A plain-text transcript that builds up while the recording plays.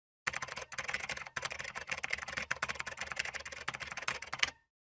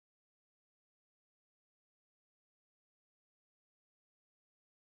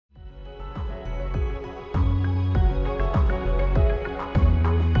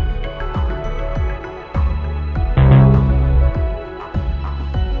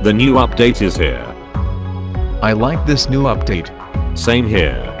The new update is here. I like this new update. Same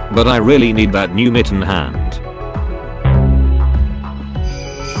here, but I really need that new mitten hand.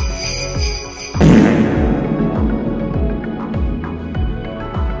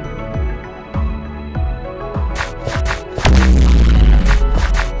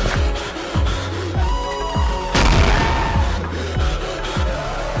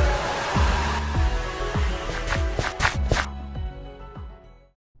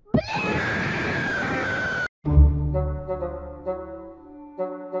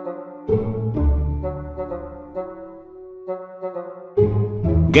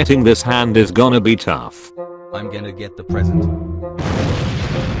 Getting this hand is gonna be tough. I'm gonna get the present.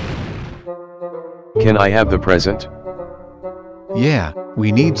 Can I have the present? Yeah,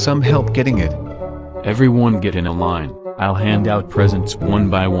 we need some help getting it. Everyone get in a line. I'll hand out presents one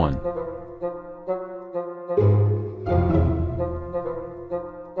by one.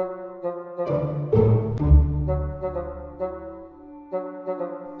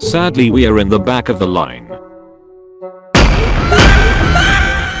 Sadly, we are in the back of the line.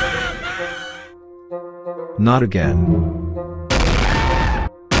 Not again.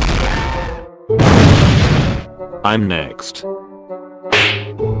 I'm next.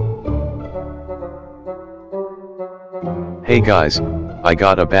 Hey guys, I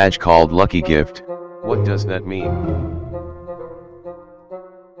got a badge called Lucky Gift. What does that mean?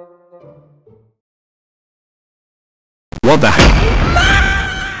 What the heck?